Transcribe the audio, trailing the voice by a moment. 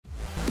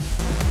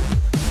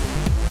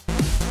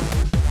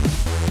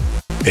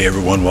Hey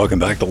everyone, welcome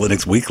back to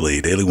Linux Weekly,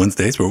 daily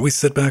Wednesdays, where we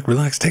sit back,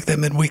 relax, take that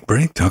midweek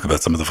break, talk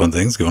about some of the fun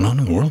things going on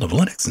in the world of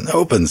Linux and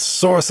open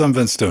source. I'm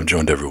Vince Stone,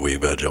 joined every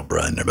week by Jill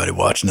Bryan. Everybody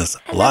watching us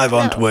live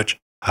on Twitch.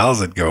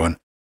 How's it going?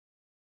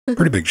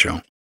 Pretty big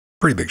show.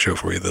 Pretty big show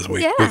for you this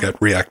week. Yeah. We got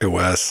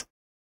ReactOS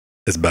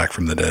is back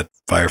from the dead.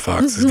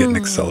 Firefox is getting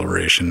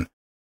acceleration.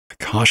 A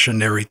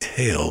cautionary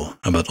tale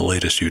about the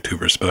latest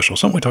YouTuber special.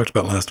 Something we talked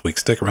about last week.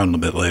 Stick around a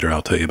little bit later.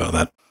 I'll tell you about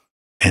that.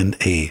 And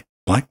a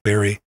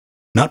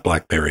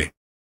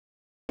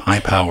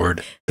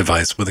high-powered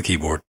device with a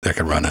keyboard that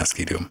can run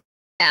ASCII Doom.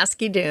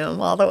 ASCII Doom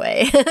all the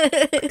way.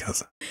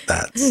 Because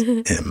that's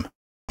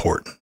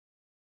important.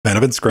 Man,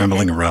 I've been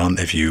scrambling around.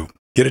 If you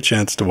get a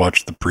chance to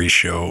watch the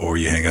pre-show or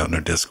you hang out in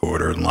our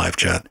Discord or in live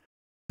chat,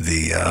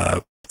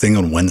 the thing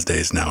on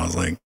Wednesdays now is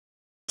like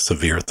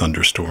severe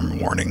thunderstorm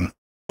warning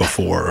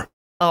before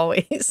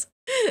always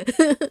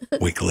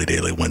weekly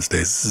daily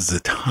Wednesdays. This is a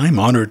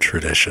time-honored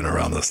tradition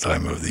around this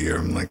time of the year.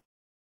 I'm like,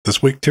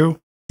 this week too?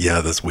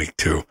 Yeah, this week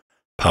too.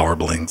 Power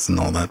blinks and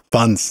all that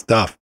fun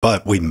stuff,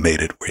 but we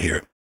made it. We're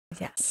here.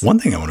 Yes. One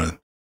thing I want to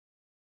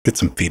get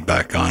some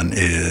feedback on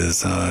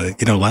is,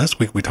 last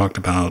week we talked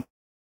about,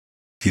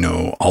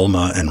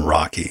 Alma and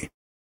Rocky,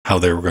 how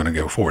they were going to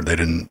go forward. They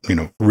didn't,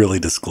 really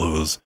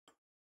disclose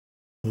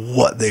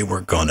what they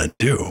were going to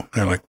do.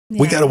 They're like,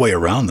 we got a way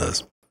around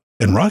this.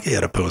 And Rocky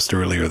had a post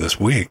earlier this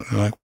week. They're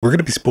like, we're going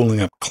to be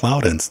spooling up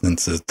cloud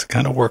instances to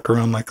kind of work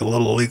around like a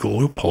little legal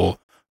loophole,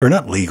 or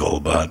not legal,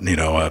 but,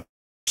 a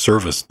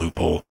service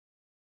loophole,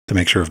 to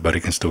make sure everybody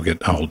can still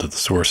get a hold of the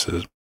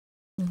sources.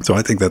 Mm-hmm. So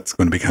I think that's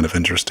going to be kind of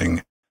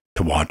interesting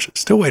to watch.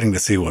 Still waiting to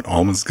see what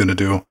Alma's going to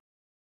do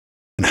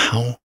and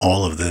how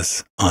all of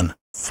this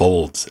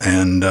unfolds.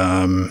 And,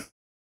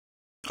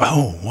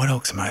 what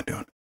else am I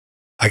doing?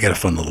 I got a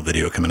fun little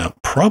video coming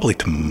out probably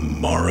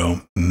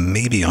tomorrow,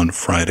 maybe on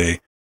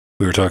Friday.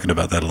 We were talking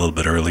about that a little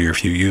bit earlier.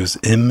 If you use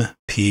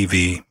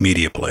MPV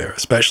Media Player,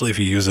 especially if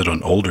you use it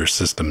on older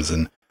systems,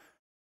 and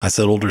I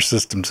said older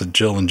systems to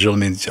Jill, and Jill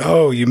means,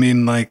 oh, you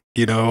mean like,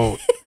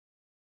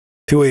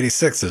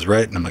 286s,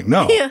 right? And I'm like,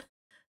 no. Yeah.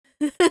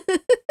 I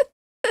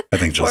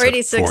think Jill said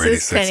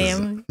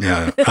 486s.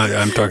 Yeah,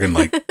 I'm talking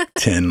like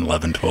 10,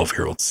 11,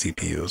 12-year-old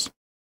CPUs.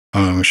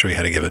 I'm going to show you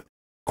how to give it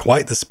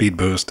quite the speed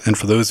boost. And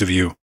for those of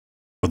you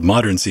with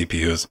modern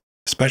CPUs,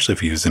 especially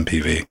if you use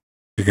MPV,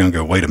 you're going to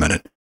go, wait a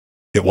minute,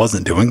 it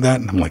wasn't doing that?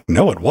 And I'm like,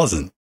 no, it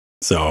wasn't.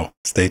 So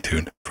stay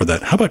tuned for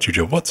that. How about you,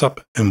 Jill? What's up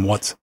and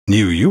what's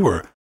new? You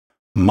were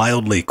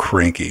mildly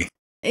cranky.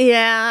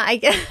 Yeah, I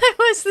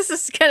guess this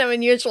is kind of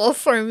unusual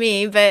for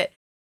me, but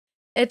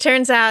it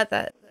turns out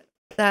that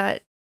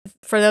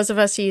for those of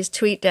us who use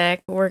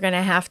Tweetdeck, we're going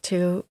to have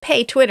to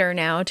pay Twitter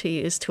now to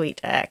use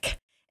Tweetdeck.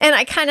 And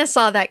I kind of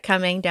saw that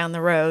coming down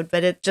the road,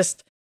 but it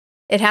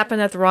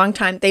happened at the wrong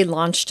time. They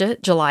launched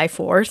it July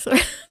 4th,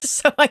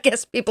 so I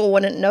guess people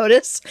wouldn't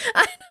notice.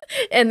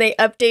 And they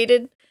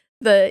updated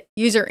the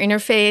user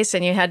interface,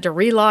 and you had to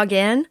re-log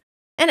in.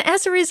 And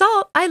as a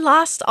result, I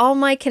lost all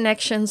my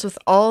connections with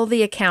all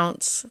the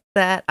accounts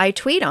that I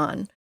tweet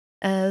on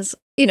as,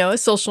 a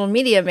social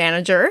media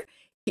manager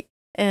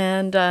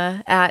and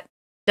at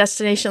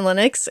Destination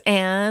Linux.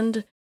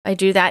 And I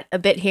do that a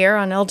bit here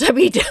on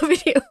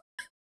LWW.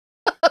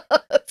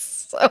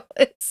 So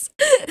it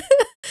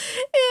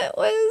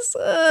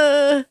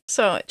was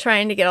so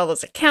trying to get all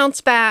those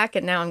accounts back,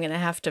 and now I'm going to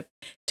have to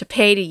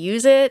pay to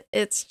use it.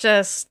 It's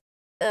just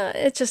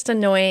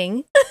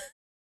annoying.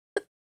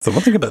 So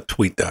one thing about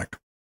TweetDeck,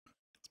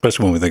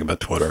 especially when we think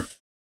about Twitter,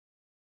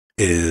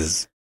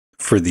 is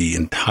for the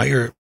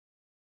entire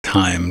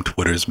time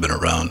Twitter's been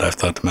around, I've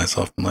thought to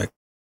myself, I'm like,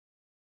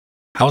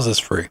 how is this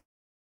free?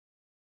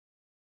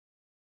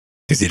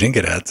 Because you didn't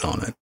get ads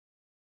on it.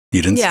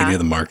 You didn't see any of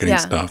the marketing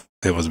stuff.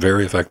 It was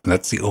very effective.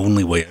 That's the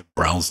only way I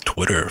browsed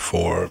Twitter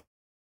for,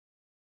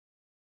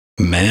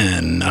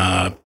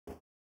 on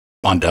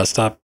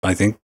desktop, I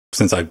think,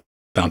 since I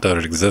found out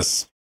it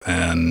exists.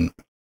 And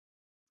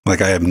like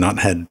I've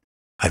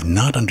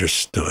not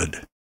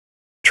understood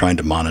trying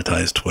to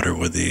monetize Twitter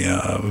with the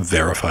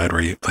verified,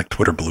 or like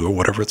Twitter Blue or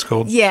whatever it's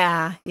called.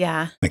 Yeah.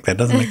 Like that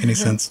doesn't make any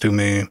sense to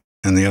me.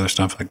 And the other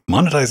stuff, like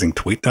monetizing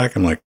TweetDeck,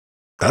 I'm like,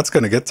 that's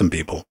going to get some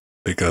people,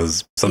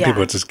 because some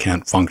people just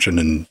can't function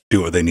and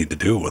do what they need to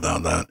do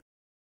without that.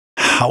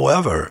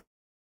 However,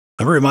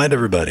 let me remind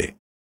everybody,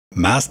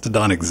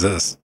 Mastodon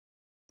exists.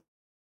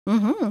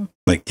 Mm-hmm.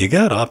 Like, you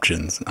got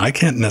options. I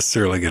can't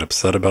necessarily get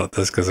upset about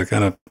this because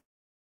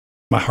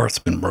my heart's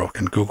been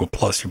broken. Google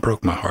Plus, you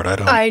broke my heart.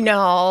 I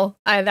know.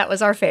 That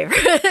was our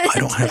favorite. I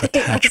don't have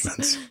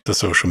attachments to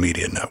social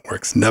media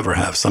networks. Never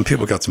have. Some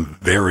people got some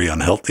very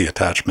unhealthy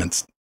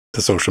attachments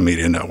to social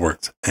media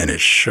networks, and it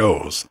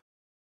shows.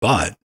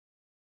 But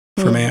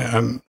for me,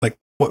 I'm like,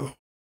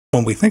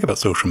 when we think about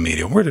social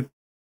media,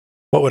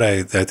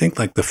 I think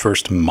like the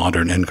first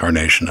modern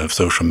incarnation of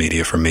social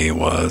media for me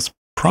was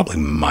probably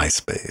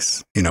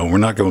MySpace. We're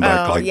not going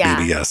back to like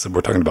BBS. We're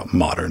talking about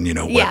modern,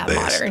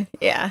 web-based. Modern.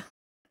 Yeah.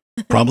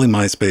 Probably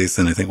MySpace,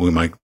 and I think we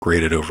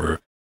migrated over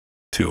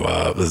to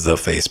the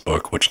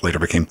Facebook, which later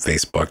became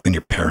Facebook. Then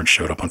your parents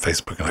showed up on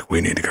Facebook and like,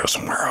 we need to go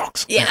somewhere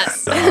else.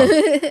 Yes.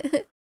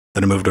 And,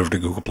 then I moved over to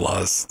Google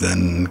Plus.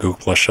 Then Google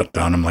Plus shut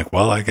down. I'm like,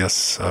 well, I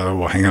guess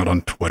we'll hang out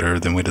on Twitter.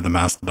 Then we did the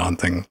Mastodon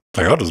thing.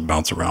 Like, I'll just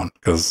bounce around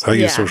because I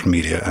use social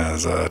media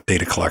as a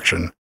data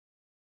collection,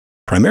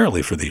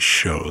 primarily for these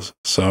shows.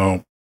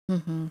 So,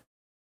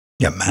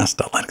 yeah,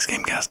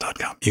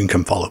 mass.linuxgamecast.com. You can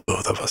come follow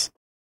both of us.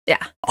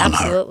 Yeah,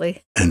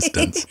 absolutely.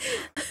 Instance.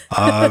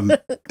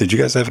 Did you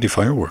guys have any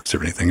fireworks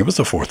or anything? It was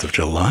the 4th of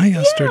July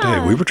yesterday.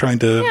 Yeah. We were trying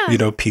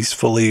to,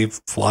 peacefully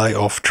fly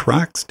off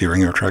tracks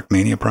during our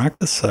Trackmania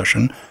practice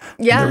session.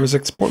 Yeah. And there was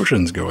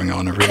explosions going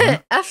on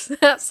everywhere.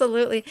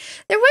 Absolutely.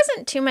 There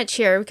wasn't too much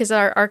here because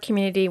our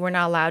community, we're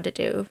not allowed to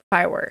do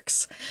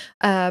fireworks.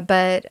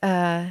 But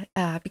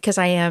because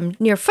I am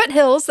near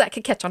foothills that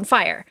could catch on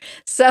fire.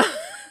 So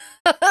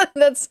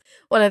that's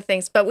one of the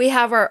things. But we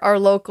have our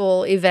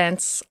local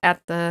events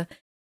at the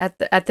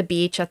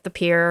beach, at the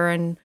pier,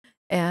 and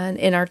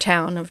in our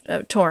town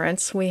of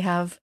Torrance. They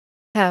have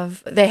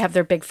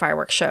their big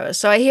fireworks shows.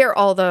 So I hear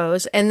all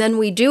those, and then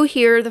we do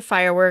hear the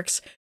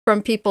fireworks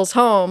from people's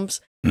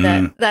homes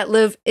that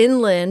live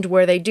inland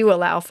where they do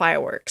allow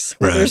fireworks,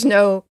 where there's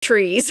no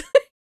trees.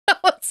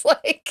 It's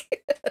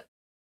like,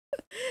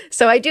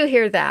 so I do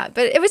hear that,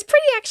 but it was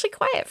pretty actually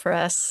quiet for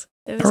us.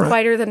 It was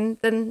quieter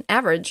than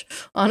average,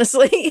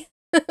 honestly.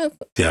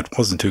 Yeah, it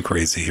wasn't too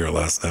crazy here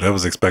last night. I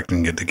was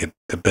expecting it to get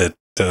a bit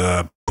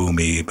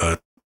boomy,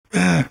 but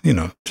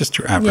just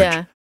your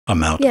average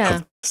amount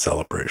of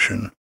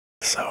celebration.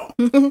 So,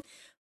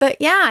 but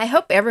yeah, I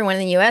hope everyone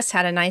in the U.S.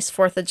 had a nice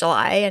 4th of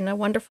July and a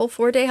wonderful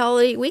 4-day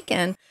holiday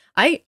weekend.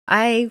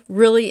 I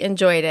really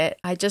enjoyed it.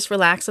 I just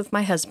relaxed with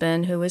my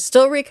husband, who was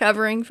still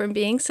recovering from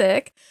being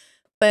sick,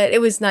 but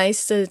it was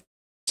nice to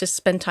just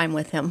spend time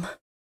with him.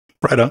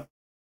 Right on.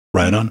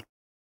 Right on.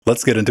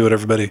 Let's get into it,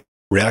 everybody.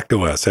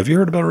 ReactOS. Have you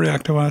heard about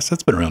ReactOS?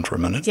 It's been around for a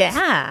minute.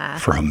 Yeah.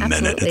 For a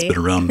minute. It's been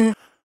around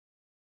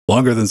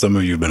longer than some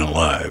of you have been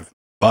alive.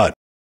 But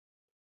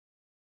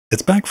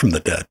it's back from the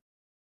dead.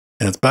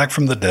 And it's back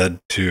from the dead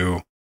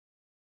to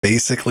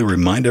basically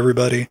remind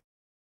everybody,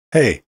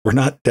 hey, we're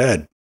not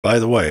dead, by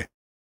the way.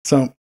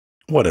 So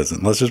what is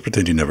it? Let's just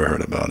pretend you never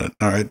heard about it.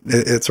 All right.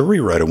 It's a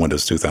rewrite of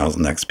Windows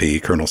 2000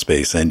 XP, kernel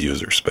space, and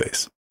user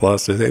space.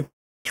 Plus, they've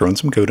thrown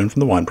some code in from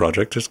the Wine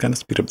project, just kind of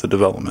speed up the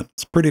development.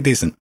 It's pretty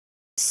decent.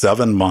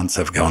 7 months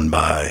have gone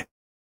by,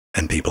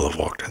 and people have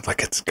walked in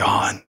like it's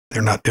gone.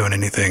 They're not doing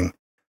anything.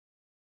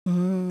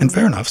 And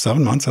fair enough,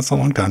 7 months, that's a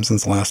long time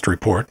since the last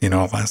report,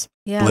 last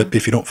blip.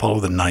 If you don't follow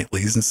the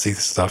nightlies and see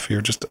the stuff,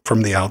 you're just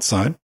from the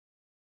outside.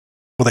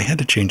 Well, they had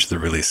to change the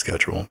release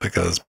schedule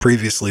because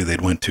previously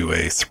they'd went to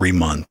a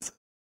 3-month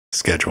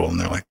schedule, and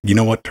they're like, you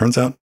know what? Turns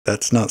out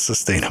that's not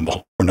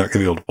sustainable. We're not going to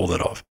be able to pull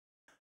that off.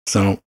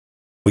 So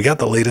we got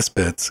the latest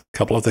bits, a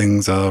couple of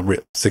things.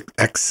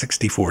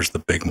 X64 is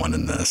the big one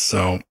in this.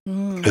 So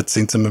it's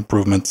seen some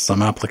improvements.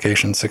 Some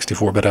applications,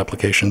 64-bit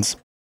applications,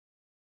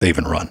 they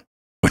even run,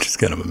 which is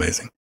kind of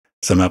amazing.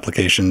 Some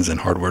applications and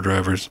hardware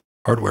drivers,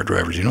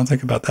 you don't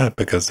think about that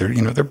because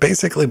they're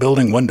basically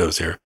building Windows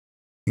here.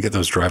 You get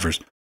those drivers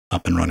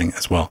up and running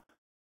as well.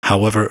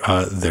 However,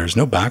 there's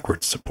no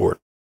backwards support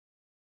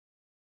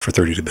for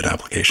 32-bit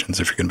applications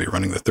if you're going to be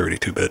running the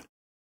 32-bit.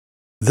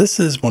 This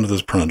is one of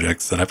those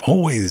projects that I've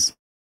always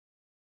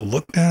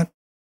looked at.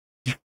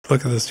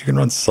 Look at this. You can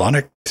run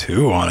Sonic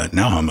 2 on it.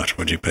 Now how much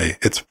would you pay?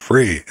 It's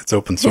free. It's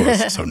open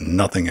source. So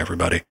nothing,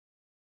 everybody.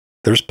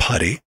 There's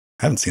Putty.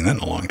 I haven't seen that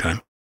in a long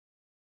time.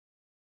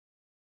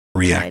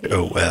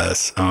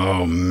 ReactOS.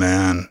 Oh,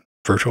 man.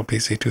 Virtual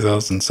PC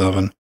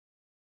 2007.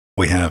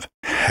 We have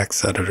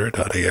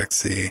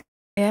hexeditor.exe.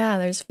 Yeah,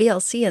 there's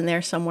VLC in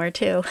there somewhere,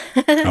 too.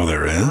 Oh,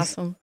 there is?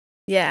 Awesome.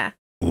 Yeah.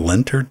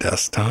 Linter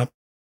Desktop.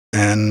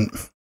 And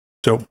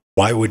so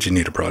why would you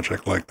need a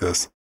project like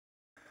this?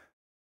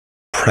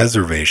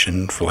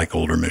 Preservation for like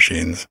older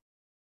machines,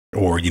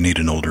 or you need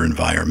an older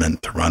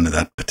environment to run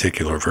that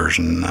particular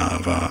version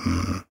of,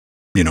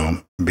 be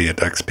it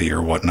XP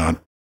or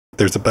whatnot.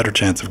 There's a better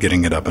chance of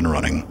getting it up and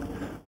running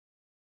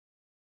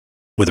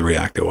with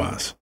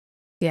ReactOS.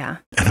 Yeah.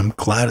 And I'm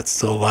glad it's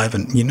still alive.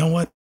 And you know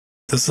what?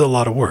 This is a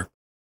lot of work,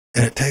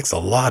 and it takes a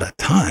lot of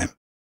time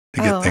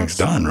to get things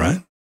done,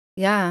 right?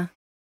 Yeah.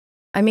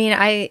 I mean,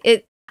 I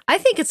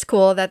think it's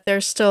cool that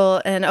there's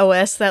still an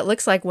OS that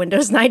looks like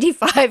Windows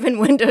 95 and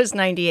Windows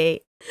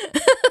 98.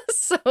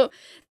 So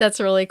that's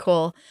really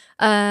cool.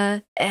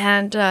 And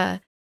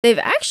they've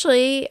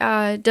actually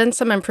done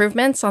some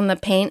improvements on the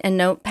Paint and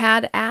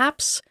Notepad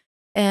apps,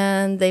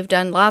 and they've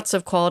done lots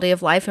of quality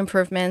of life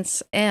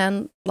improvements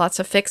and lots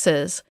of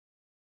fixes.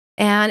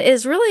 And it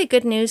is really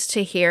good news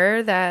to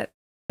hear that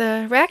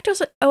the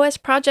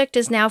ReactOS project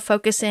is now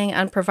focusing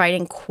on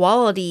providing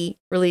quality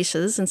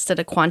releases instead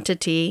of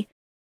quantity.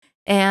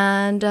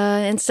 And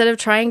instead of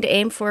trying to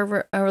aim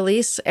for a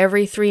release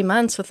every 3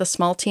 months with a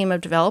small team of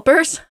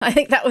developers, I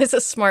think that was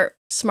a smart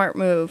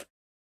move.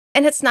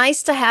 And it's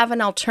nice to have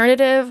an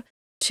alternative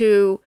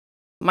to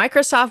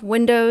Microsoft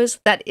Windows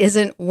that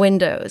isn't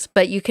Windows,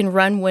 but you can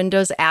run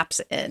Windows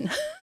apps in.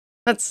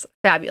 That's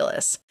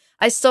fabulous.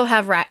 I still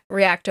have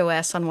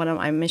ReactOS on one of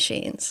my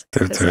machines.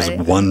 There's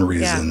one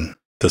reason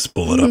to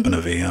spool it up in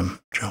a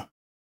VM, Joe.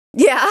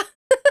 Yeah.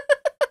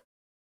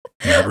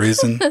 And that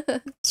reason,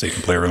 so you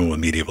can play around with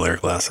Media Player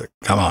Classic.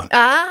 Come on.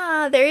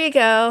 Ah, there you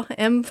go.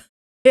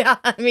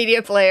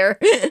 Media Player.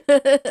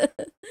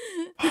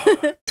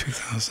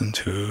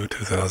 2002,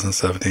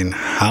 2017.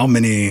 How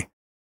many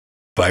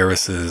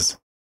viruses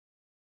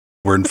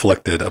were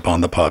inflicted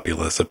upon the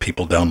populace of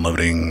people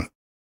downloading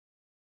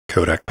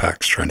codec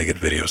packs trying to get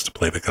videos to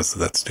play because of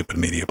that stupid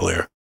media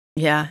player?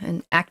 Yeah,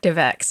 and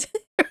ActiveX.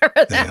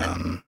 Remember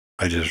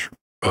that?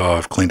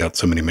 I've cleaned out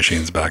so many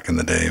machines back in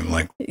the day. I'm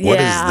like, what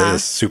is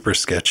this? Super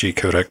sketchy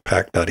codec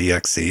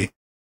pack.exe?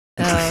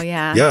 Oh,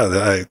 yeah. Yeah,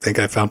 I think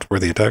I found where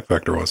the attack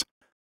vector was.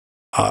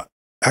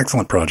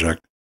 Excellent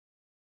project.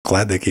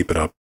 Glad they keep it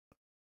up.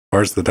 As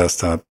far as the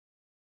desktop,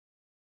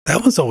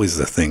 that was always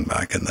the thing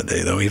back in the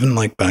day, though. Even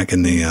like back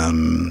in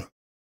the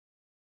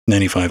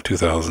 95,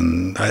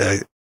 2000,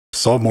 I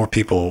saw more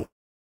people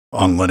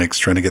on Linux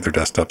trying to get their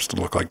desktops to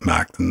look like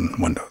Mac than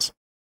Windows.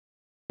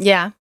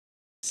 Yeah,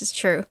 this is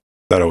true.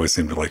 That always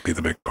seemed to like be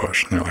the big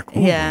push. And they're like,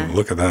 ooh,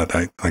 look at that.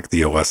 I like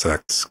the OS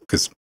X,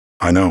 because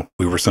I know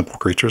we were simple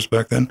creatures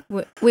back then.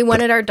 We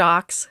wanted our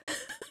docks.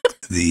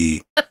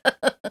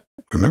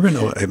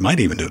 Remember, it might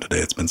even do it today.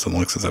 It's been so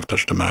long since I've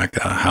touched a Mac,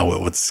 how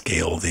it would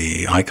scale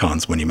the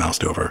icons when you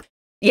moused over.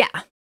 Yeah.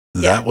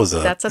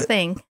 That's a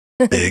thing.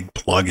 Big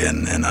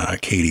plugin in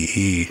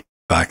KDE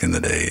back in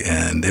the day.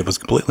 And it was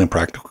completely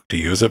impractical to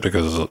use it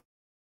because it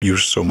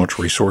used so much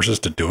resources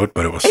to do it.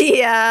 But it was,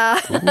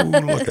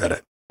 ooh, look at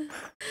it.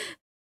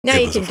 Now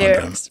you can do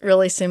it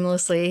really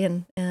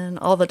seamlessly, and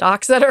all the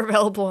docks that are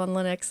available on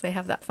Linux, they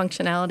have that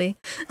functionality.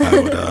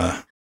 I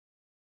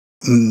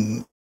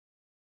would,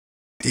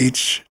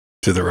 each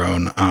to their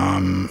own.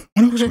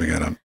 What else we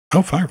got up?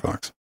 Oh,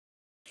 Firefox.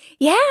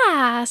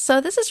 Yeah,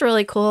 so this is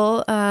really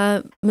cool.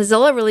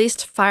 Mozilla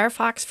released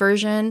Firefox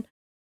version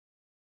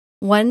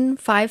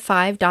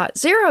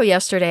 155.0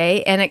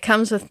 yesterday, and it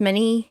comes with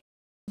many,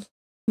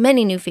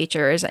 many new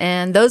features.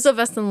 And those of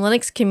us in the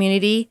Linux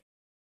community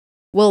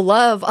will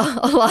love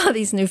a lot of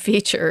these new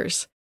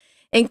features,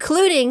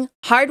 including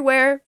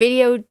hardware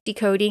video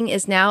decoding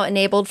is now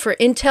enabled for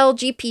Intel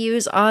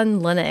GPUs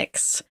on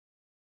Linux.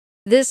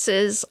 This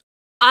is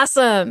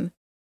awesome.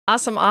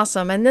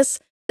 Awesome. And this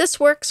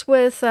works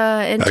with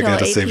Intel I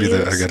gotta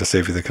APUs.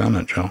 save you the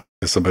comment, Joe.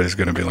 Because somebody's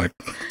gonna be like,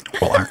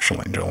 well,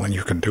 actually, Joe,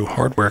 you can do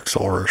hardware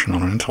acceleration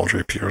on an Intel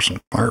GPUs and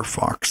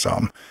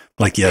Firefox.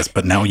 Like, yes,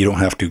 but now you don't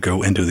have to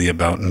go into the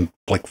about and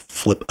like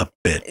flip a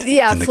bit.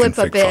 Yeah, in the flip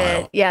a config bit.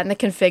 file. Yeah, in the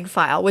config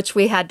file, which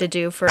we had to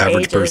do for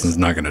Average ages. person's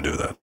not gonna do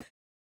that.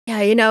 Yeah,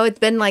 it's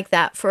been like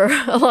that for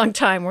a long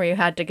time where you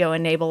had to go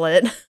enable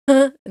it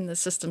in the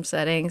system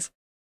settings.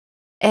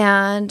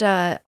 And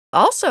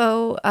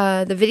also,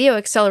 the video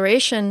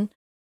acceleration,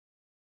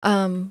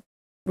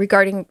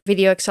 regarding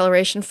video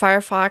acceleration,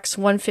 Firefox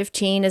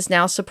 115 is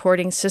now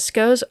supporting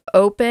Cisco's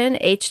Open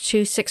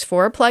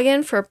H.264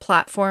 plugin for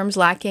platforms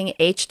lacking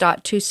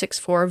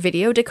H.264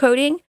 video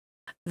decoding.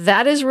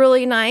 That is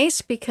really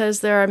nice because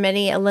there are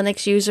many a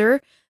Linux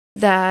user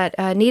that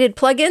needed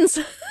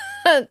plugins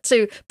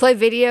to play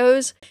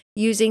videos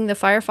using the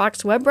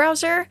Firefox web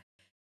browser.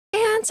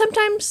 And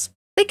sometimes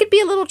they could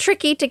be a little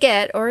tricky to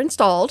get or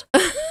installed.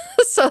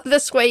 So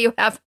this way you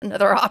have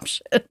another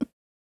option.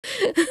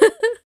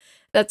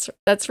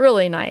 That's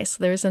really nice.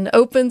 There's an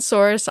open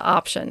source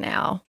option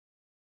now.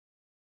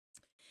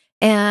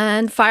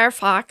 And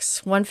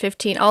Firefox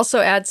 115 also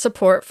adds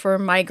support for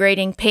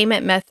migrating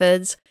payment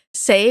methods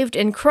saved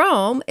in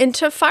Chrome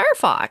into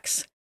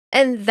Firefox.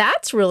 And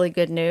that's really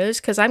good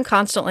news because I'm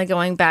constantly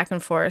going back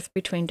and forth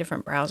between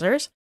different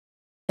browsers.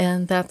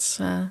 And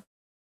that's,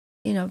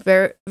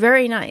 very,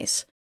 very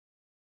nice.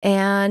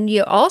 And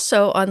you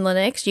also, on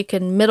Linux, you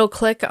can middle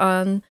click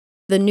on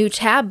the new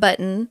tab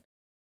button,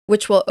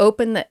 which will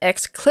open the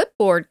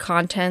X-Clipboard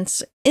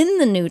contents in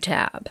the new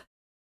tab.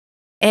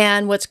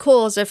 And what's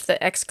cool is if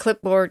the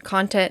X-Clipboard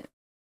content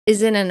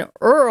is in an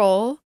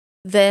URL,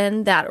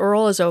 then that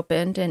URL is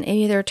opened and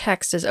any of their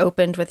text is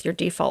opened with your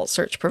default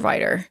search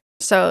provider.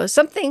 So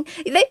something,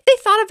 they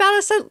thought about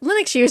us as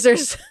Linux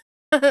users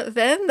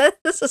then.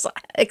 This is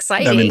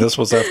exciting. I mean, this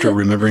was after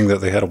remembering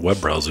that they had a web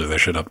browser they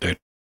should update.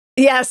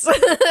 Yes.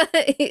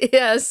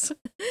 Yes.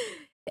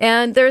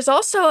 And there's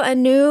also a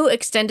new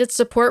extended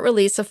support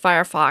release of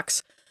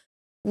Firefox,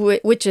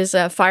 which is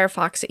a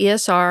Firefox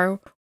ESR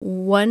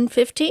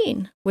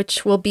 115,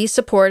 which will be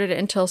supported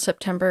until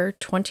September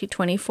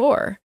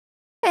 2024.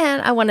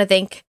 And I want to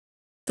thank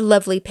the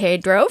lovely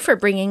Pedro for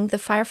bringing the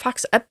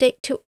Firefox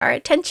update to our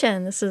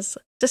attention. This is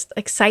just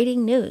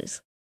exciting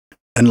news.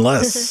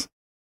 Unless,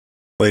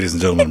 ladies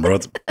and gentlemen,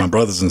 my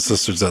brothers and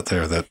sisters out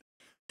there that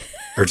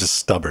are just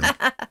stubborn,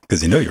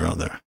 because you're out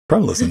there,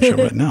 probably listening to the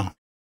show right now.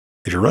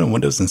 If you're running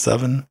Windows in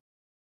 7,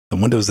 the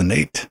Windows in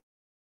 8,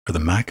 or the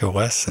Mac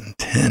OS in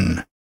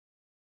 10,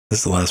 this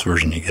is the last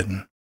version you're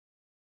getting.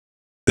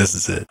 This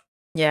is it.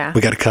 Yeah.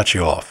 We got to cut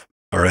you off.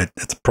 All right.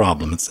 It's a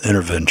problem. It's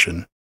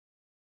intervention.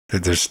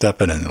 They're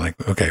stepping in.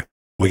 Like, okay,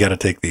 we got to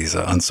take these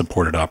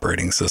unsupported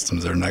operating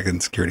systems that are not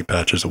getting security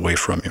patches away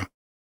from you.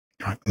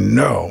 You're like,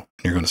 no.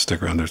 And you're going to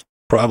stick around. There's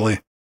probably,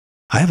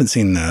 I haven't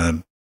seen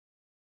a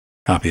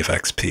copy of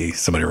XP,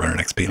 somebody running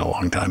XP in a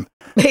long time.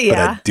 Yeah. But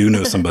I do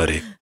know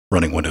somebody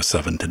running Windows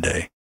 7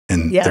 today.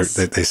 And Yes.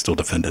 they still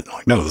defend it.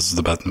 Like, no, this is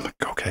the best. I'm like,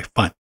 okay,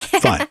 fine.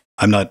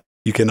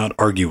 You cannot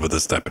argue with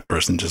this type of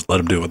person. Just let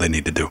them do what they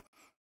need to do.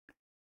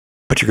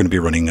 But you're going to be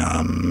running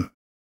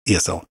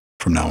ESL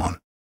from now on.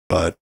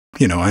 But,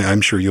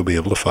 I'm sure you'll be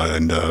able to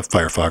find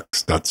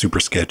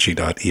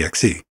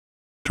firefox.supersketchy.exe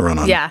to run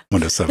on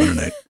Windows 7 and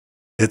 8.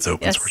 It's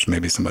open source.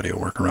 Maybe somebody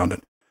will work around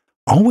it.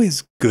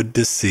 Always good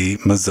to see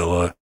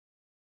Mozilla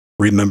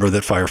remember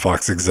that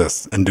Firefox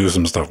exists and do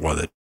some stuff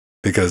with it.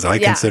 Because I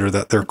consider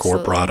that their core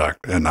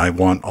product, and I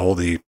want all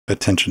the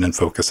attention and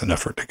focus and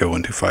effort to go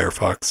into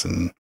Firefox,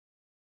 and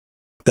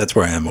that's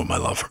where I am with my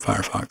love for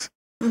Firefox.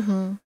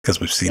 Because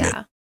we've seen it,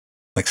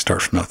 like,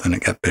 start from nothing,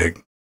 it got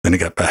big, then it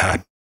got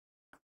bad,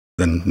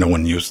 then no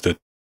one used it.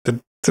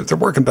 They're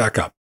working back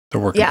up.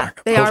 They're working back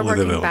up. They are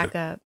working back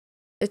up.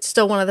 It's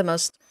still one of the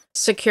most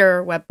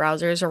secure web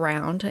browsers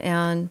around,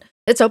 and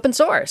it's open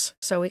source,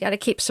 so we got to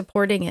keep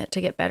supporting it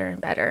to get better and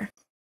better.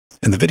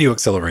 And the video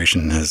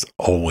acceleration is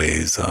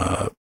always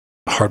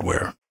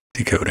hardware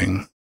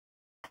decoding.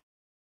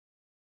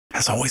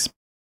 Has always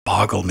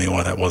boggled me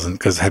why that wasn't.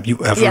 Because have you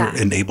ever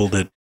enabled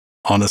it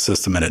on a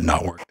system and it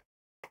not worked?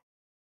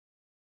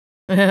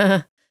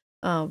 Oh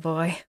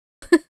boy.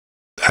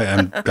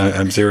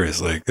 I'm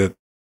serious. Like that.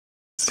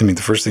 I mean,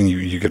 the first thing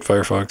you get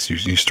Firefox,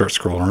 you start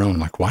scrolling around. I'm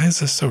like, why is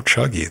this so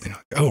chuggy? And you're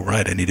like, oh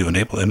right, I need to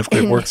enable it, and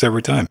it works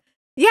every time.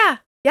 Yeah.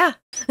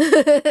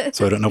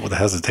 So I don't know what the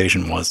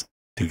hesitation was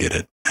to get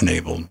it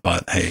enabled,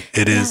 but hey,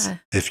 it is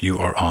if you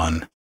are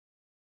on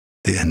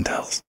the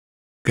Intels.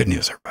 Good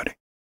news, everybody.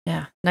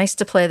 Yeah, nice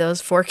to play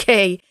those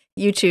 4K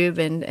YouTube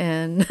and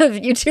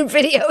YouTube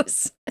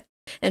videos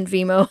and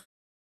Vimeo.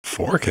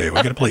 4K, we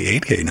gotta play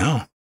 8K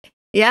now.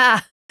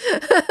 Yeah.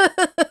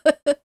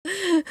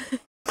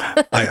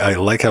 I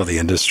like how the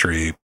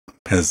industry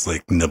has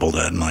like nibbled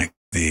at like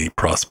the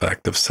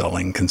prospect of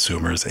selling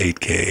consumers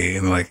 8K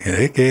and like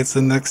 8K it's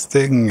the next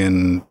thing,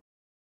 and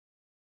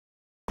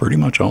pretty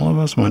much all of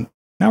us went,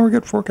 now we're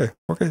good 4K.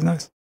 4K is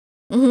nice.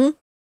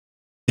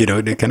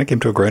 It kind of came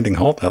to a grinding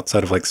halt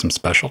outside of like some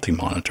specialty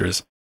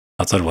monitors,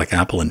 outside of like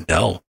Apple and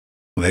Dell.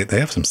 They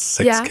have some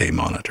 6K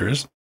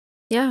monitors.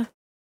 Yeah.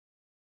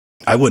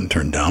 I wouldn't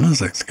turn down a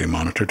 6K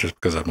monitor just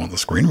because I want the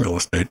screen real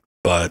estate.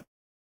 But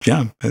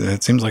yeah,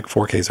 it seems like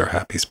 4K is our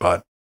happy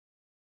spot.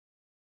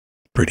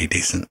 Pretty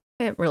decent.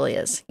 It really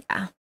is.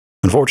 Yeah.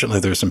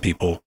 Unfortunately, there's some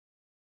people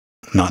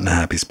not in a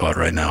happy spot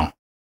right now.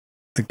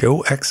 The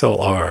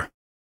GoXLR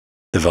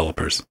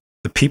developers,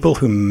 the people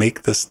who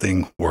make this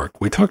thing work.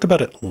 We talked about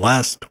it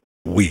last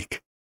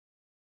week.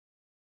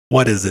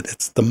 What is it?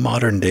 It's the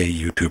modern day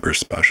YouTuber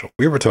special.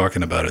 We were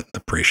talking about it in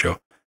the pre-show.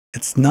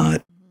 It's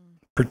not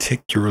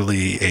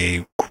particularly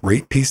a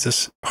great piece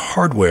of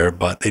hardware,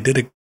 but they did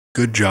a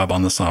good job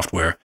on the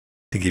software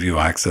to give you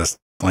access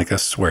like a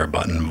swear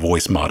button,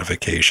 voice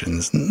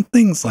modifications, and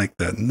things like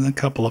that, and a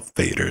couple of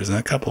faders and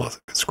a couple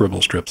of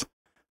scribble strips.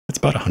 It's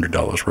about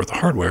 $100 worth of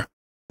hardware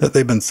that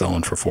they've been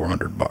selling for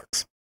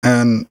 $400.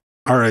 And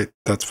all right,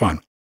 that's fine.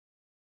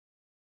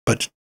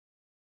 But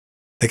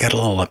they got a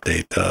little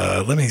update.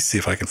 Let me see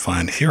if I can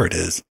find, here it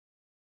is.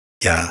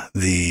 Yeah,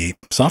 the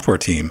software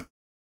team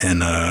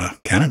in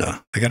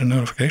Canada, they got a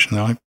notification.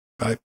 They're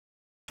like,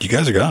 you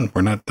guys are gone.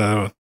 We're not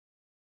going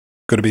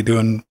to be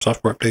doing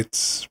software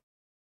updates.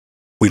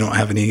 We don't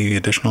have any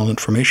additional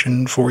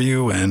information for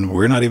you, and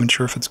we're not even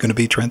sure if it's going to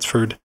be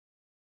transferred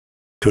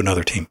to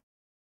another team.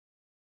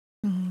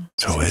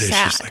 So it is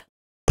just like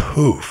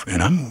poof,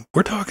 and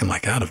we're talking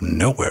like out of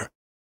nowhere.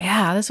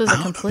 Yeah, this was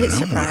a complete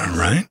surprise,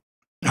 right?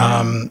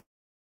 Yeah.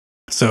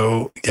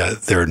 So yeah,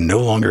 there are no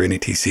longer any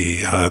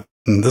TC.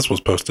 This was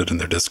posted in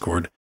their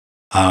Discord.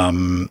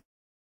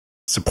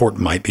 Support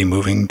might be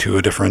moving to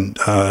a different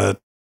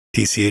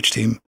TCH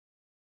team,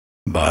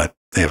 but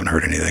they haven't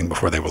heard anything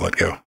before they will let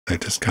go. They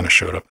just kind of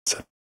showed up and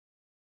said,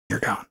 "You're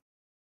gone."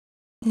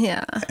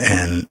 Yeah,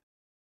 and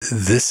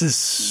this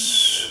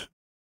is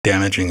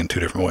damaging in two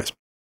different ways.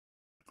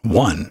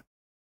 One,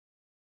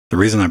 the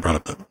reason I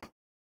brought up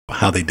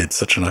how they did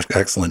such an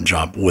excellent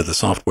job with the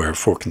software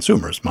for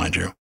consumers, mind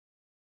you,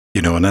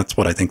 and that's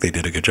what I think they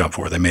did a good job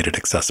for. They made it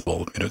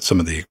accessible.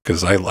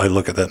 Because I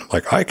look at that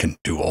like, I can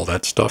do all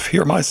that stuff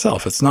here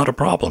myself. It's not a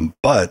problem,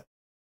 but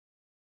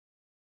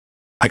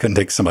I couldn't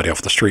take somebody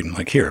off the street and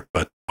like here.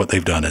 But what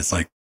they've done is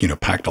like,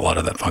 packed a lot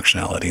of that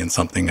functionality in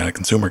something a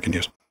consumer can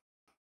use.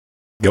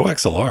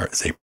 GoXLR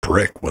is a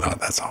brick without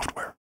that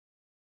software.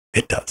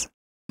 It does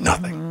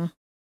nothing.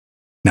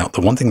 Now, the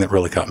one thing that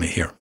really caught me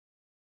here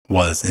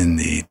was in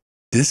the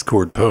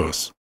Discord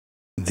posts,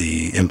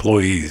 the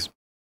employees,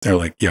 they're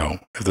like, yo,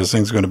 if this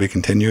thing's going to be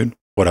continued,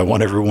 what I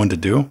want everyone to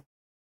do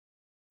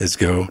is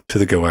go to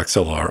the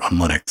GoXLR on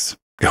Linux,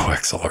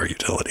 GoXLR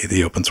utility,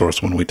 the open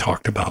source one we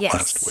talked about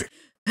last week,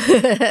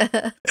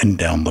 and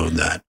download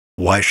that.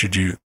 Why should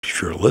you,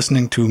 if you're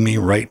listening to me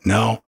right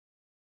now,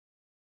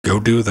 Go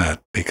do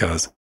that,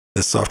 because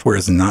this software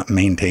is not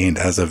maintained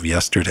as of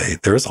yesterday.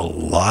 There's a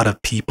lot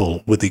of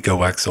people with the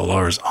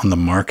GoXLRs on the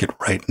market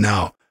right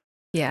now.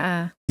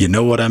 Yeah. You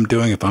know what I'm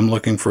doing if I'm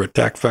looking for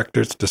attack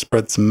vectors to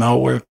spread some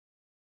malware?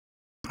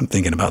 I'm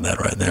thinking about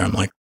that right there. I'm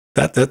like,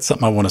 that's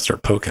something I want to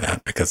start poking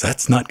at, because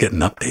that's not getting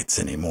updates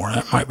anymore.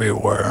 That might be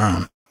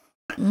where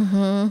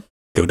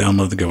go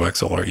download the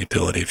GoXLR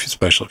utility,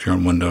 especially if you're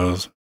on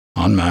Windows.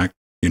 On Mac,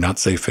 you're not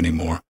safe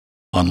anymore.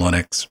 On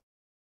Linux,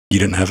 you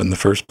didn't have it in the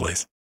first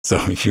place. So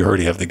you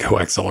already have the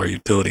GoXLR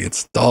utility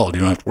installed.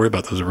 You don't have to worry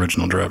about those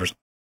original drivers.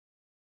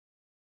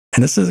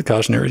 And this is a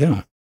cautionary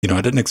tale.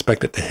 I didn't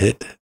expect it to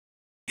hit,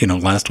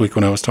 last week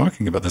when I was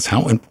talking about this,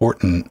 how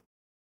important,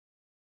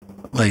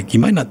 like, you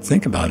might not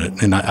think about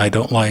it. And I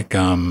don't like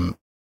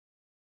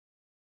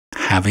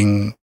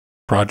having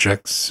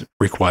projects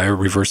require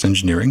reverse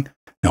engineering.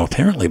 Now,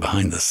 apparently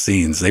behind the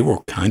scenes, they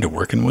were kind of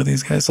working with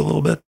these guys a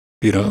little bit,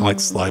 like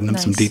sliding them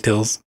some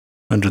details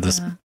under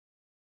this.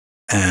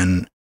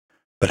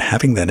 But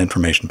having that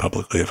information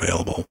publicly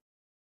available,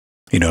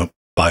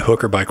 by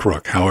hook or by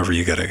crook, however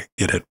you got to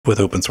get it with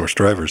open source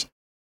drivers.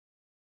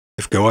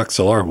 If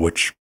GoXLR,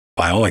 which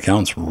by all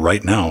accounts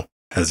right now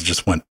has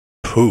just went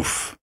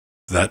poof,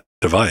 that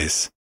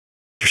device,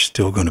 you're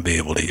still going to be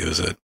able to use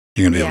it.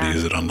 You're going to be able to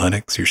use it on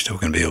Linux. You're still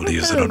going to be able to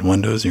use it on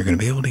Windows. You're going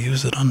to be able to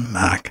use it on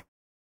Mac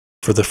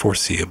for the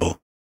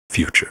foreseeable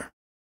future.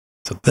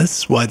 So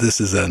that's why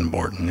this is that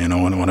important.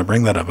 When I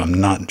bring that up, I'm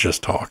not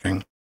just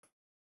talking.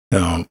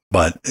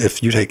 But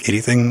if you take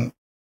anything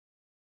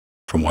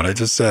from what I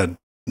just said,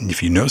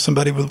 if you know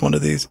somebody with one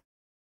of these,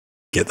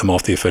 get them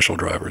off the official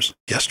drivers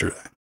yesterday.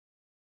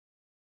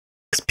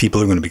 Because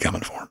people are going to be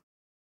coming for them.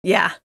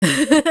 Yeah.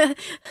 You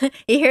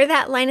hear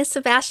that, Linus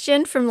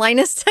Sebastian from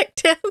Linus Tech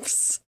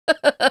Tips?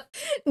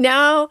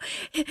 Now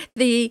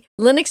the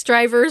Linux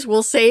drivers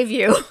will save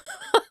you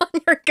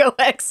on your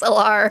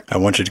GoXLR. I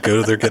want you to go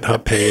to their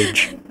GitHub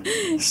page,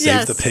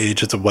 save the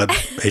page. It's a web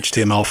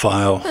HTML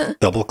file.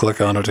 Double click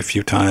on it a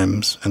few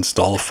times,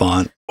 install a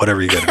font,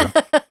 whatever you got to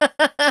do.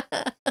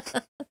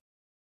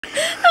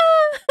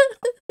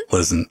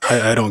 Listen,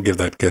 I don't give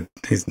that kid,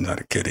 he's not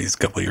a kid, he's a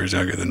couple of years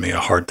younger than me, a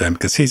hard time,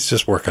 because he's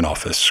just working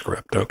off his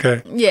script,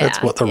 okay? Yeah. That's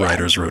what the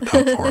writers wrote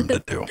down for him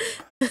to do.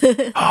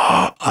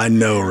 Oh, I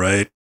know,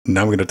 right?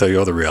 Now I'm going to tell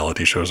you other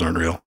reality shows aren't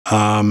real.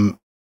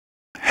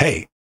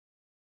 Hey.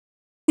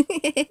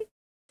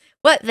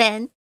 What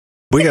then?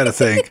 We got to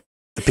thank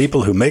the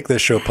people who make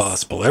this show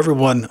possible. Every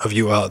one of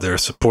you out there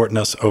supporting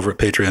us over at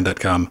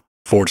patreon.com/Linux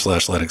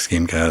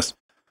Gamecast,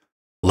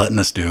 letting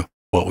us do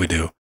what we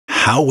do,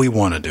 how we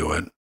want to do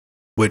it,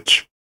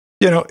 which,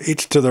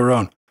 each to their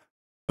own.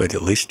 But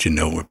at least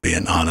we're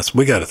being honest.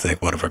 We got to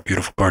thank one of our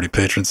beautiful party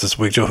patrons this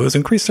week, Joe, who has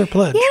increased their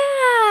pledge.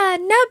 Yeah,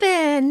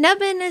 Nubbin.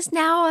 Nubbin is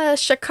now a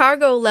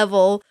Chicago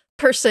level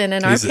person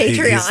in our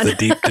Patreon. He's the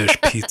deep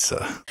dish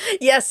pizza.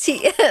 Yes,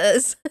 he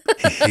is.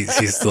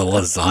 he's the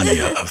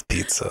lasagna of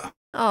pizza.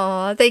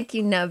 Oh, thank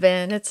you,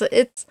 Nubbin. It's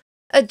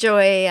a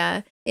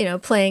joy,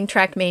 playing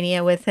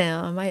Trackmania with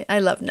him. I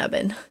love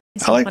Nubbin.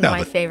 He's I like one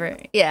Nubbin. of my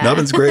favorite. Yeah.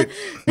 Nubbin's great.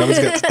 Nubbin's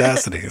got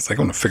tenacity. It's like,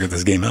 I'm going to figure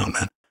this game out,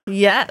 man.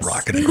 Yes.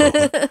 Rocking and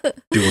rolling,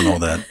 doing all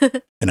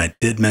that. And I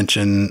did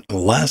mention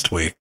last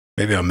week,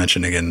 maybe I'll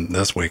mention again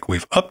this week,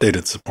 we've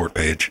updated support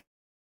page.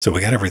 So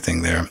we got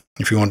everything there.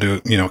 If you want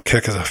to,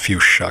 kick us a few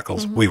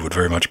shekels, we would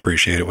very much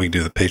appreciate it. We can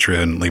do the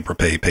Patreon,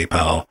 LibrePay,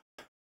 PayPal,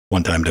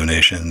 one-time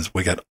donations.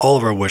 We got all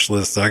of our wish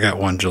lists. I got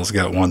one. Jill's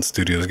got one.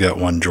 Studio's got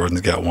one.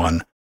 Jordan's got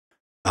one.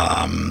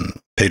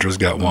 Pedro's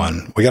got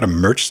one. We got a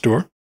merch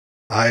store.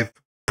 I've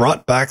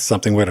brought back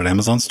something we had at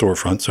Amazon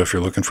storefront. So if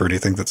you're looking for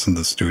anything that's in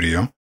the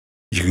studio,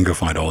 you can go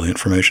find all the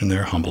information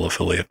there. Humble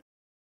affiliate.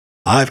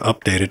 I've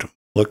updated.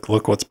 Look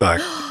what's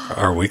back.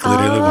 Our weekly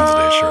Daily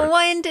Wednesday shirt.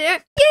 Wonder. Yay,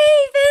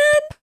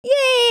 Vin!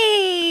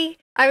 Yay!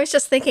 I was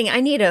just thinking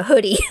I need a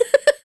hoodie.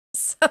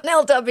 An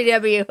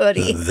LWW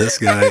hoodie. This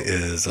guy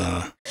is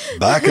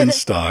back in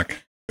stock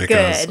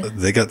because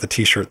they got the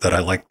t-shirt that I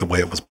liked the way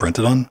it was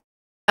printed on.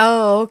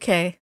 Oh,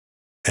 okay.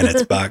 And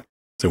it's back.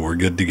 So we're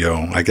good to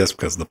go. I guess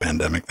because of the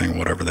pandemic thing,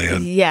 whatever they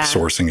had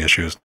sourcing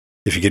issues.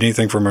 If you get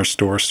anything from our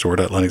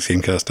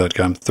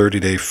store.linuxgamecast.com,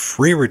 30-day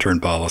free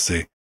return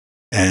policy.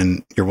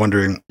 And you're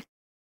wondering,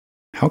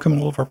 how come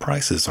all of our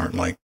prices aren't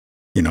like,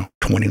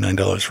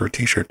 $29 for a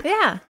t-shirt?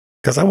 Yeah.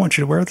 Because I want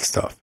you to wear the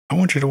stuff. I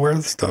want you to wear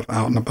the stuff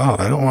out and about.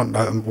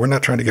 We're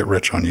not trying to get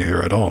rich on you here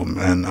at all.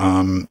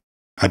 And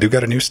I do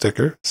got a new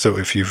sticker. So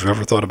if you've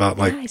ever thought about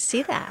I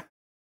see that.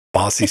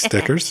 bossy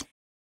stickers,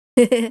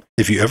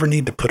 if you ever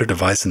need to put a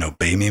device in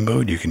obey me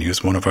mode, you can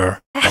use one of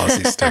our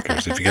bossy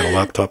stickers. If you got a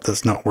laptop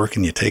that's not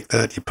working, you take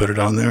that, you put it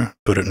on there,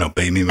 put it in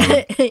obey me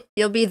mode.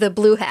 You'll be the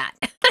blue hat.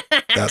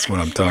 That's what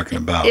I'm talking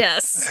about.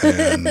 Yes.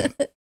 And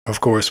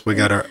of course, we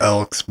got our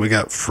Elks, we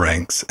got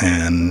Franks,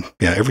 and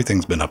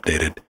everything's been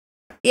updated.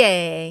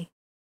 Yay.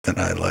 That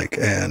I like.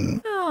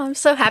 And I'm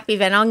so happy,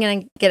 Vin. I'm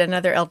going to get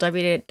another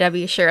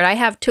LWW shirt. I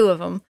have 2 of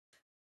them,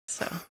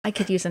 so I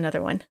could use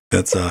another one.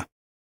 That's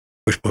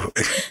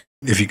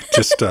if you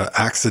just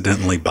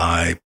accidentally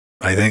buy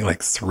I think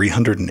like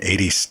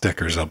 380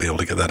 stickers. I'll be able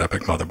to get that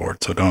epic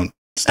motherboard. So don't,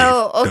 Steve.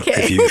 Oh, okay.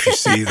 If you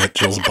see that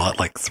Jill's bought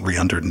like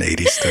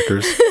 380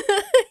 stickers,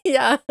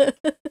 yeah.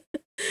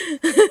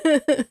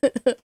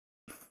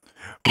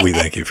 we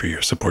thank you for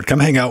your support. Come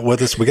hang out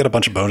with us. We got a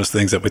bunch of bonus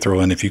things that we throw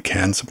in if you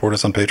can support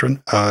us on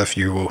Patreon. If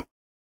you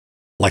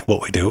like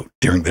what we do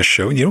during this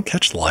show and you don't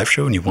catch the live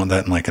show and you want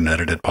that in like an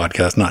edited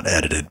podcast, not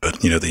edited,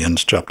 but you know, the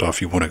ends chopped off,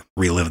 you want to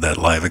relive that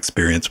live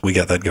experience, we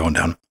got that going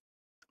down.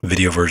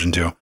 Video version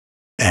too.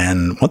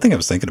 And one thing I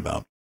was thinking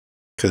about,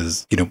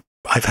 because, you know,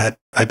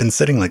 I've been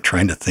sitting like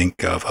trying to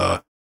think of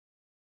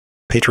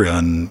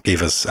Patreon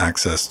gave us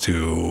access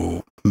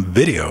to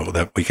video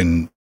that we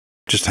can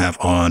just have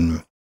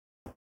on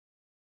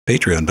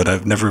Patreon, but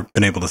I've never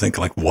been able to think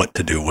like what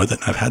to do with it.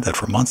 I've had that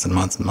for months and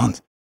months and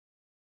months.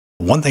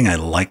 One thing I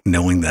like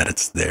knowing that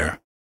it's there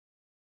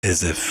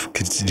is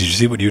did you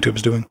see what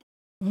YouTube's doing?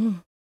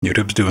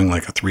 YouTube's doing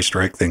like a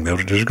 3-strike thing. They're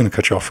just going to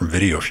cut you off from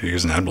video if you're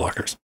using ad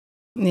blockers.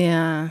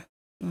 Yeah.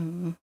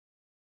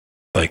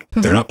 Like,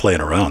 they're not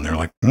playing around. They're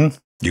like,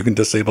 you can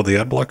disable the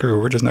ad blocker, or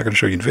we're just not going to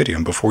show you the video.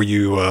 And before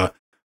you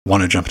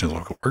want to jump into,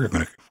 like, we're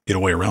going to get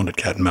away around it,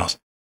 cat and mouse.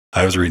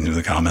 I was reading through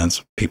the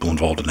comments, people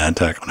involved in ad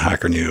tech on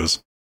Hacker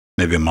News,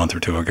 maybe a month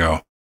or two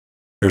ago.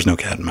 There's no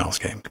cat and mouse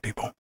game,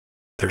 people.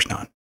 There's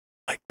none.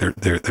 Like,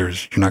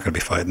 there's you're not going to be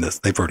fighting this.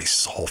 They've already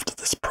solved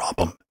this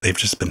problem. They've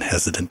just been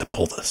hesitant to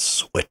pull the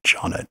switch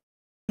on it.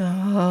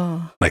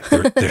 Oh. Like,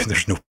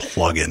 there's no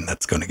plug-in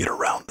that's going to get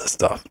around this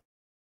stuff.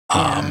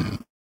 Yeah.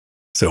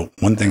 So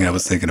one thing I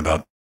was thinking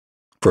about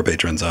for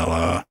patrons,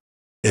 I'll,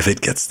 if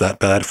it gets that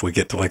bad, if we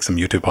get to like some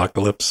YouTube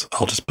apocalypse,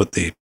 I'll just put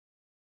the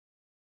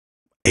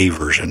A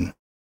version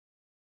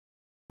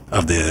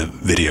of the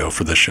video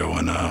for this show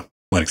and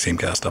Linux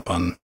Teamcast up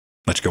on,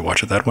 let you go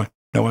watch it that way.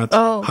 No ads.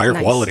 Oh, higher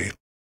nice. quality.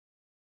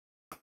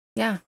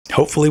 Yeah.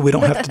 Hopefully we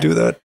don't have to do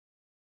that.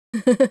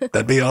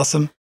 That'd be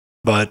awesome.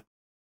 But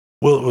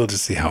we'll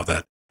just see how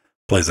that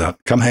plays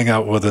out. Come hang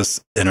out with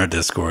us in our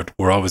Discord.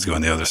 We're always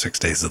going the other 6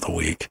 days of the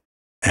week.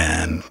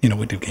 And, you know,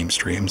 we do game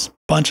streams,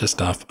 bunch of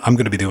stuff. I'm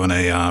going to be doing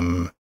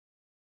a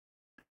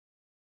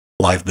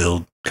live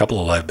build, couple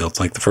of live builds.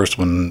 Like the first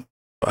one,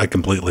 I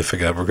completely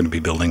forgot we're going to be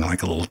building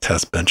like a little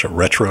test bench, a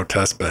retro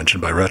test bench.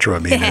 And by retro, I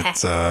mean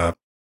it's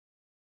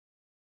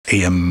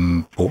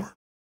AM4.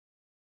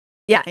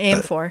 Yeah,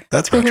 AM4.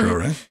 That's retro,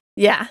 right?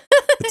 Yeah,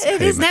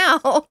 it is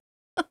now.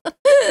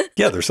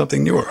 Yeah, there's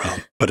something newer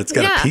around, but it's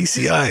got a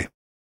PCI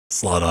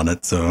slot on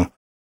it. So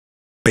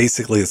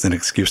basically, it's an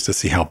excuse to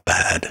see how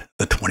bad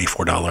the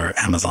 $24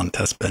 Amazon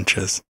test bench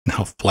is and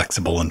how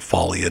flexible and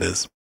folly it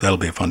is. That'll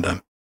be a fun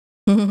time.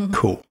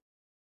 Cool.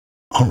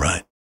 All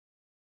right.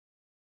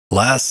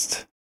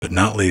 Last but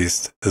not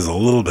least is a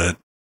little bit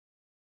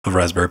of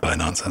Raspberry Pi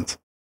nonsense.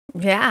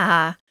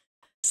 Yeah.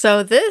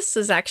 So this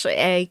is actually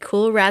a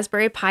cool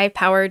Raspberry Pi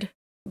powered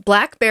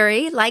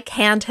BlackBerry-like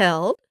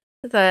handheld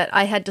that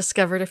I had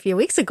discovered a few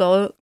weeks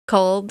ago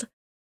called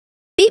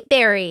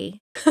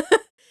BeatBerry.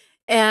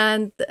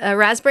 And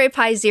Raspberry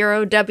Pi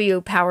Zero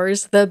W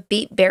powers the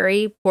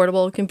BeatBerry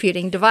portable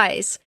computing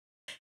device.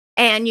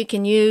 And you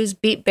can use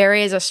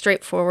BeatBerry as a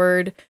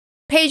straightforward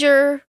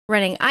pager,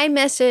 running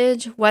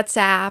iMessage,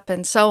 WhatsApp,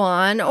 and so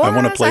on. Or I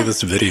want to play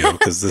this video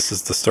because this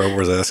is the Star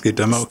Wars ASCII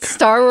demo.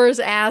 Star Wars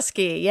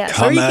ASCII, yes.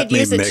 Come or you at could me,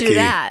 use it Mickey. to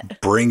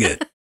that. Bring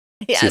it.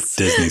 Yes. See if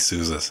Disney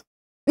sues us.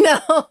 No.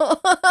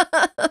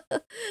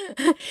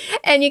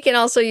 And you can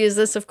also use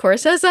this, of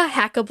course, as a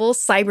hackable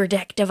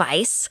CyberDeck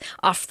device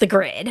off the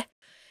grid.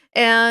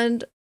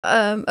 And,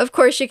 of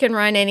course, you can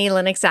run any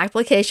Linux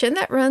application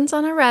that runs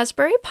on a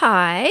Raspberry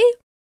Pi.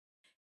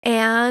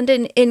 And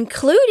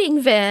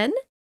including Vin,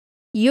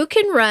 you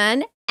can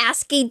run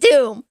ASCII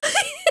Doom,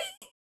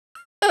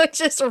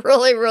 which is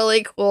really,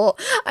 really cool.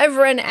 I've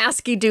run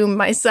ASCII Doom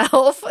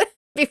myself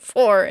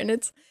before, and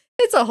it's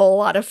a whole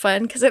lot of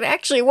fun because it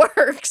actually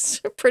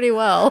works pretty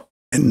well.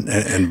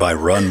 And by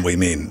run, we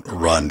mean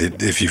run.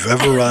 If you've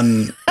ever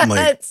run,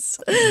 like,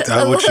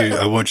 I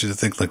want you to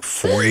think like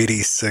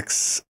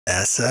 486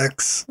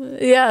 SX.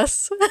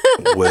 Yes.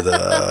 With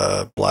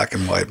a black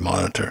and white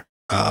monitor.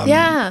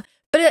 Yeah.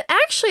 But it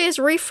actually is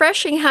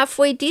refreshing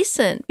halfway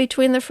decent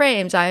between the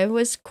frames. I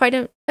was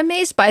quite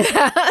amazed by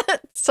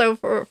that. So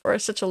for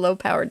such a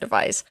low-powered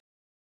device.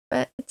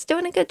 But it's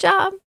doing a good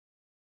job.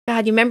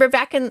 God, you remember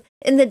back in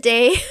the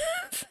day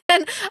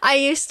when I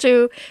used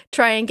to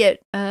try and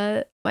get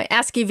my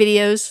ASCII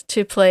videos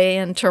to play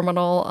in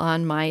terminal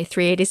on my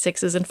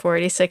 386s and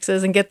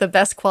 486s and get the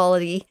best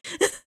quality.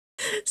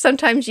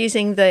 Sometimes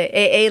using the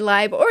AA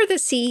lib or the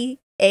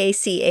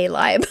CACA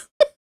lib.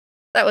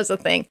 That was a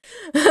thing.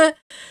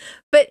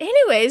 But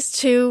anyways,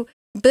 to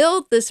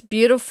build this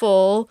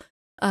beautiful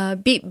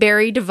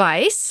BeatBerry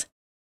device,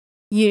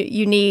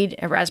 you need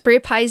a Raspberry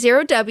Pi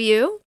Zero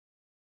W,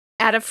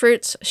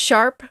 Adafruit's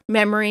Sharp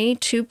Memory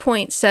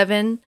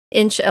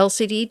 2.7-inch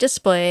LCD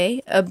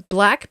display, a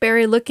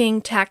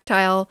BlackBerry-looking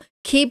tactile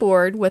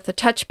keyboard with a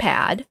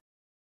touchpad,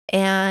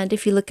 and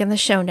if you look in the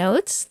show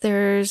notes,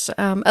 there's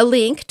a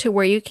link to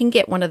where you can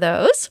get one of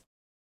those.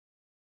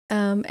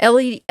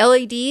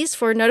 LEDs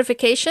for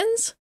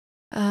notifications,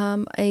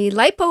 a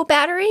LiPo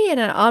battery, and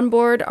an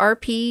onboard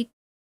RP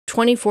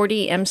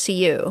 2040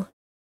 MCU.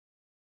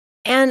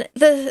 And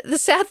the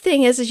sad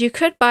thing is you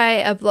could buy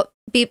a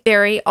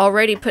BeepBerry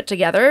already put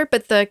together,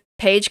 but the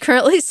page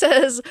currently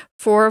says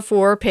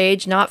 404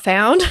 page not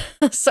found.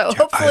 So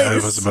hopefully I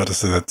was about to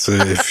say that.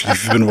 If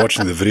you've been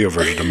watching the video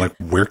version, I'm like,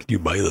 where can you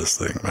buy this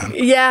thing, man?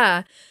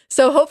 Yeah.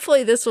 So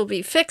hopefully this will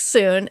be fixed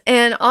soon.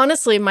 And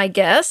honestly, my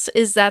guess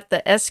is that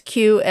the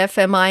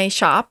SQFMI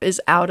shop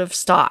is out of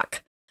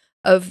stock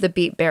of the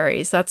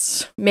BeepBerries.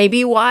 That's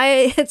maybe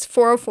why it's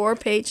 404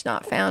 page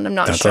not found. I'm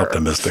not sure. That's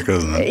optimistic,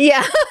 isn't it?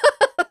 Yeah.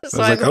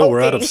 So I was like,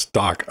 we're out of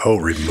stock. Oh,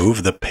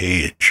 remove the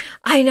page.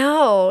 I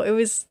know. It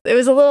was a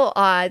little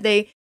odd.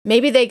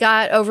 Maybe they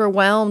got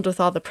overwhelmed with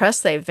all the press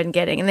they've been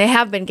getting, and they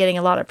have been getting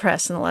a lot of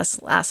press in the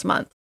last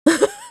month.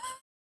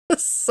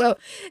 So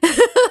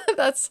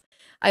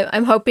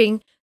I'm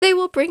hoping they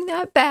will bring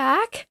that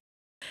back.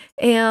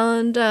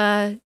 And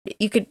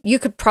you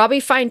could probably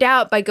find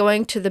out by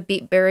going to the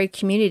BeepBerry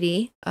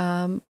community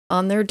on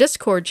their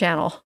Discord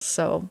channel.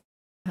 So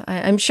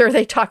I'm sure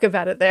they talk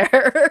about it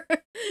there.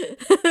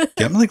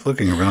 Yeah, I'm like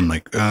looking around,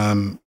 like,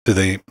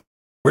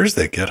 where's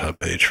their GitHub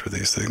page for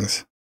these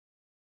things?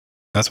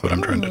 That's what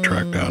I'm trying to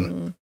track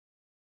down.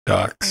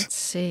 Docs. Let's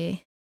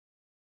see.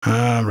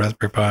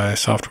 Raspberry Pi,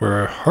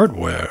 software,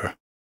 hardware,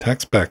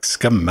 tech specs,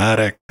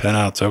 schematic,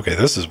 pinouts. Okay,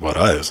 this is what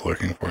I was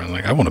looking for. I'm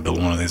like, I want to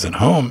build one of these at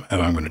home if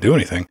I'm going to do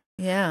anything.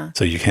 Yeah.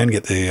 So you can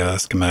get the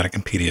schematic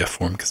in PDF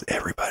form because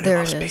everybody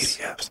loves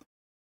PDFs.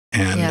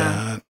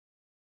 And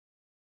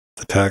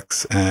the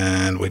text,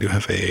 and we do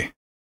have a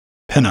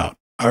pinout.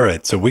 All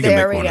right, so we can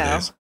make one of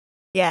these.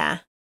 Yeah.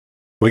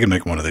 We can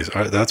make one of these.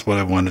 All right, that's what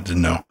I wanted to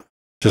know.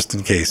 Just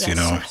in case,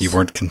 you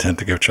weren't content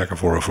to go check a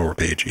 404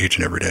 page each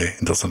and every day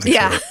until something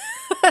showed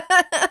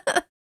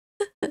up.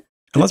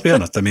 And let's be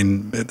honest, I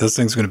mean, this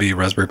thing's going to be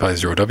Raspberry Pi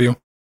 0W.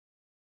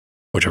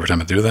 Which every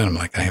time I do that, I'm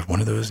like, I have one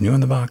of those new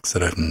in the box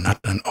that I've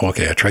not done. Oh,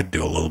 okay, I tried to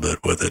do a little bit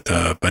with it.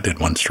 I did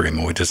one stream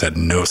and we just had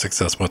no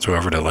success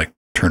whatsoever to like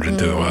turn it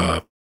into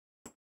a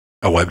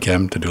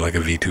webcam, to do like a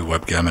V2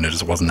 webcam, and it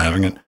just wasn't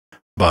having it.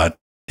 But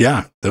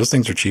yeah, those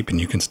things are cheap and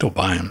you can still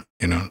buy them.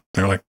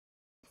 They're like,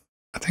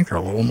 I think they're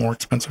a little more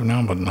expensive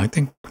now, but I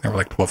think they were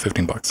like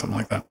 $12-15, something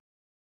like that.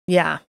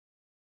 Yeah.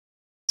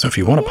 So if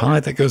you want a Pi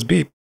that goes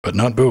beep, but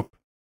not boop,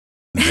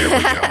 there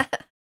we go.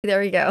 There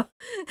we go.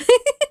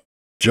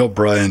 Jill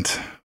Bryant,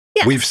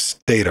 we've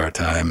stayed our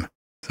time.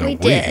 So we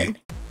did.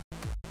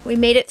 We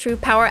made it through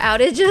power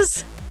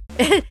outages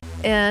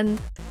and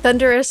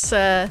thunderous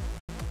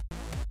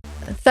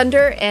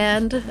thunder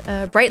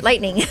and bright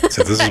lightning.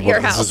 So this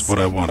is what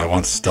I want. I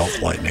want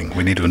stealth lightning.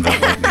 We need to invent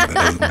lightning that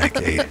doesn't make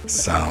a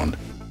sound.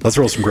 Let's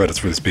roll some credits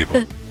for these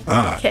people.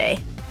 Okay.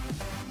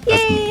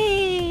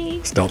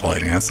 Yay! Stealth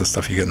lighting. That's the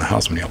stuff you get in the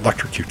house when you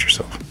electrocute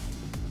yourself.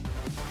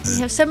 We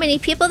have so many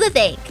people to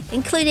thank,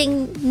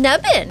 including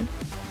Nubbin,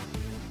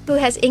 who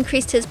has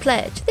increased his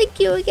pledge. Thank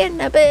you again,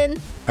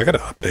 Nubbin. I gotta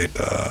update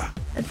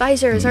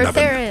advisors are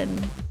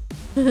Theron.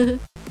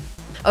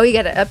 Oh, you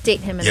gotta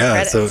update him in the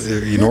credits. So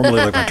you normally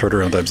like my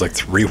turnaround time's like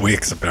 3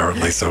 weeks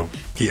apparently. So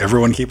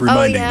everyone keep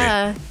reminding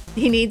me.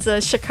 He needs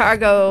a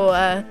Chicago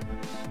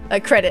a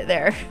credit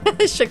there.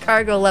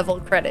 Chicago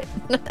level credit.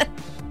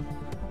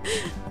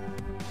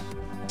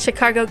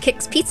 Chicago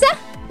kicks pizza,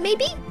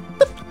 maybe?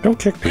 Don't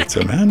kick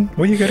pizza, man.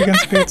 What do you got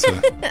against pizza?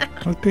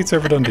 What's pizza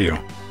ever done to you?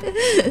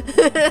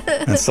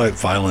 Incite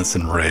violence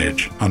and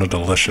rage on a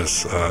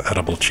delicious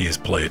edible cheese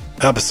plate.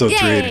 Episode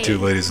 382,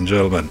 ladies and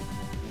gentlemen.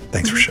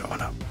 Thanks for showing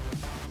up.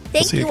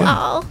 Thank you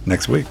all.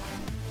 Next week.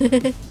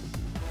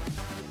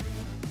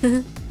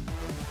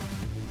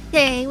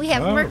 Yay, we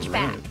have merch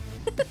back.